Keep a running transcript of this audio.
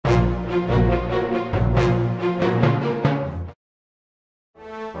Doc's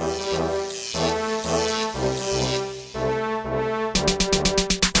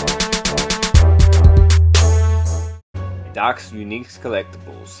Unique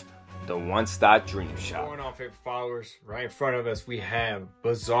Collectibles, the one-stop dream shop. Going on, favorite followers, right in front of us we have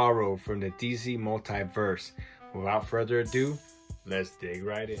Bizzaro from the DC Multiverse. Without further ado, let's dig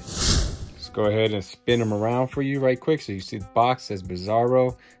right in. Let's go ahead and spin them around for you right quick. So you see the box says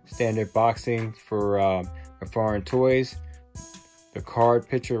Bizzaro, standard boxing for McFarlane toys. The card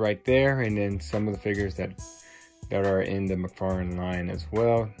picture right there, and then some of the figures that are in the McFarlane line as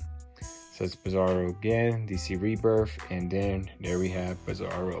well. So it's Bizzaro again, DC Rebirth, and then there we have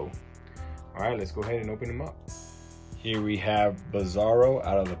Bizzaro. All right, let's go ahead and open them up. Here we have Bizzaro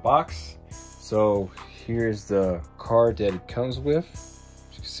out of the box. So here's the card that it comes with.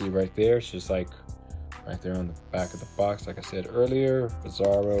 As you can see right there, it's just like right there on the back of the box. Like I said earlier,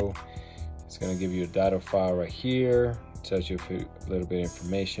 Bizzaro, it's gonna give you a data file right here. Tells you a little bit of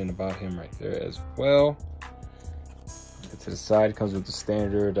information about him right there as well. To the side, it comes with the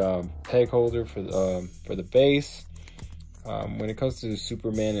standard peg holder for the base. When it comes to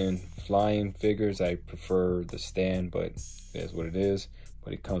Superman and flying figures, I prefer the stand, but that's what it is.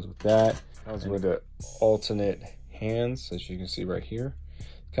 But it comes with that. It comes with the alternate hands, as you can see right here.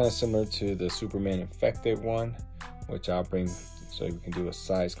 Kind of similar to the Superman Infected one, which I'll bring so we can do a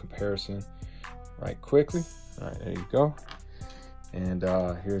size comparison right quickly. All right, there you go. And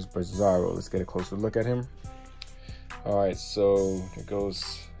here's Bizzaro. Let's get a closer look at him. All right, so there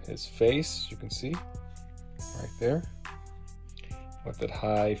goes his face, you can see right there with that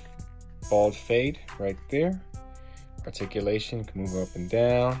high bald fade right there. Articulation can move up and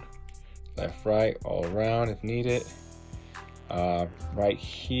down, left, right, all around if needed. Right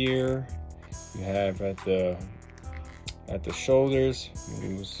here you have at the shoulders,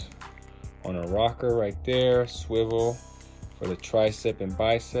 moves on a rocker right there, swivel for the tricep and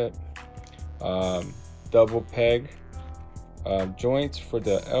bicep, double peg joints for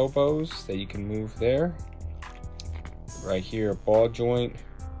the elbows that you can move there. Right here, a ball joint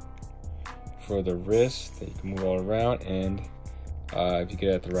for the wrist that you can move all around, and if you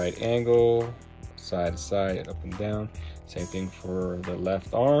get at the right angle, side to side, up and down. Same thing for the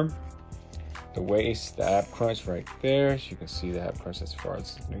left arm. The waist, the ab crunch right there. So you can see the ab crunch as far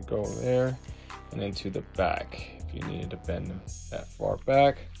as it's gonna go there, and then to the back if you needed to bend them that far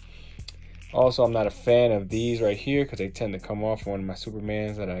back. Also, I'm not a fan of these right here because they tend to come off one of my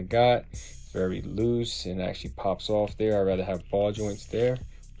Supermans that I got. Very loose and actually pops off there. I'd rather have ball joints there.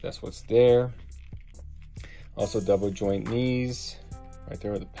 That's what's there. Also, double joint knees right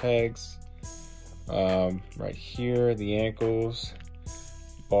there with the pegs. Right here, the ankles,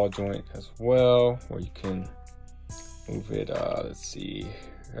 ball joint as well, where you can move it. Let's see,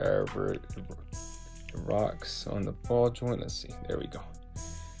 however it rocks on the ball joint. Let's see, there we go.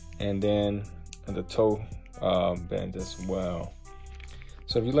 And then the toe bend as well.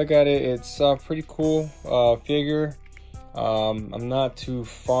 So if you look at it, it's a pretty cool figure. I'm not too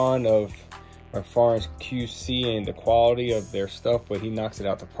fond of McFarlane's QC and the quality of their stuff, but he knocks it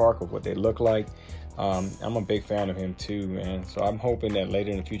out the park of what they look like. I'm a big fan of him too, man. So I'm hoping that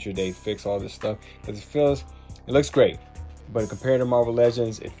later in the future they fix all this stuff, because it looks great, but compared to Marvel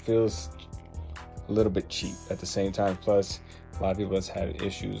Legends, it feels a little bit cheap at the same time. Plus, a lot of people have had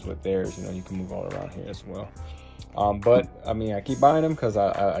issues with theirs. You know, you can move all around here as well. But I mean, I keep buying them because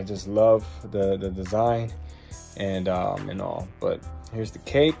I just love the design and all. But here's the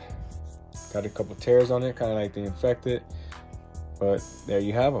cape. Got a couple tears on it, kind of like the Infected. But there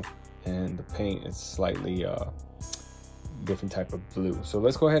you have them. And the paint is slightly different type of blue. So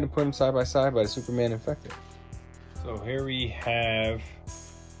let's go ahead and put them side by side by the Superman Infected. So here we have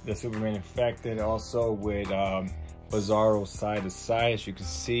the Superman Infected, also with Bizzaro side to side, as you can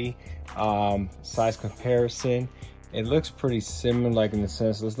see. Size comparison, it looks pretty similar, like in the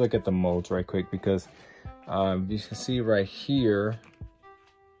sense, let's look at the molds right quick, because you can see right here,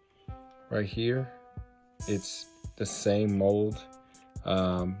 it's the same mold,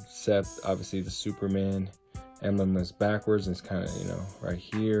 except obviously the Superman emblem is backwards, and it's kind of, you know, right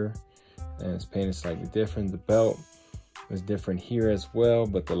here, and it's painted slightly different. The belt is different here as well,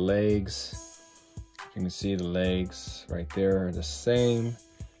 but the legs, you can see the legs right there are the same.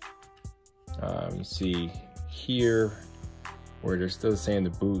 You see here where they're still saying the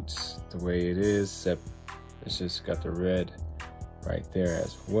boots the way it is, except it's just got the red right there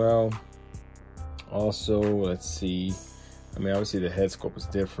as well. Also, let's see, I mean, obviously the head sculpt is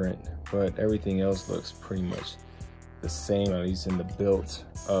different, but everything else looks pretty much the same, at least in the build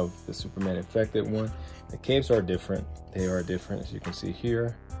of the Superman Infected one. The capes are different. They are different, as you can see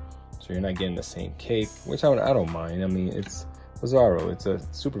here. so you're not getting the same cape, which I don't mind. I mean, it's Bizarro, it's a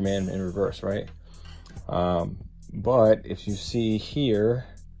Superman in reverse, right? But if you see here,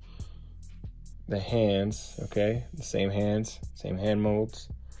 the hands, okay, the same hands, same hand molds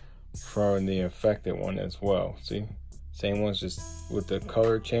from the affected one as well. See, same ones, just with the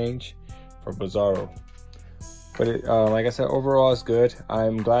color change for Bizarro. But it, like I said, overall it's good.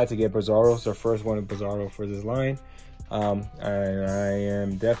 I'm glad to get Bizarro. It's the first one of Bizarro for this line. I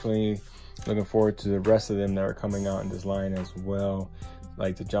am definitely looking forward to the rest of them that are coming out in this line as well,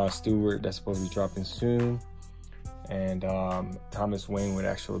 like the John Stewart that's supposed to be dropping soon, and Thomas Wayne with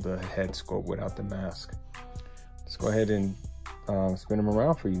the head sculpt without the mask. Let's go ahead and spin them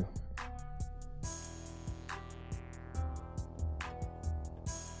around for you.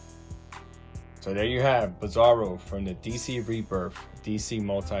 So there you have Bizarro from the DC Rebirth, DC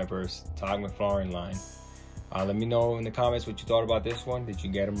Multiverse, Todd McFarlane line. Let me know in the comments what you thought about this one. Did you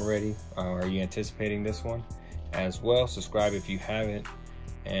get them already? Are you anticipating this one as well? Subscribe if you haven't.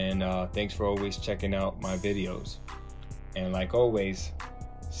 And thanks for always checking out my videos. And like always,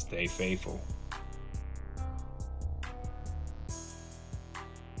 stay faithful.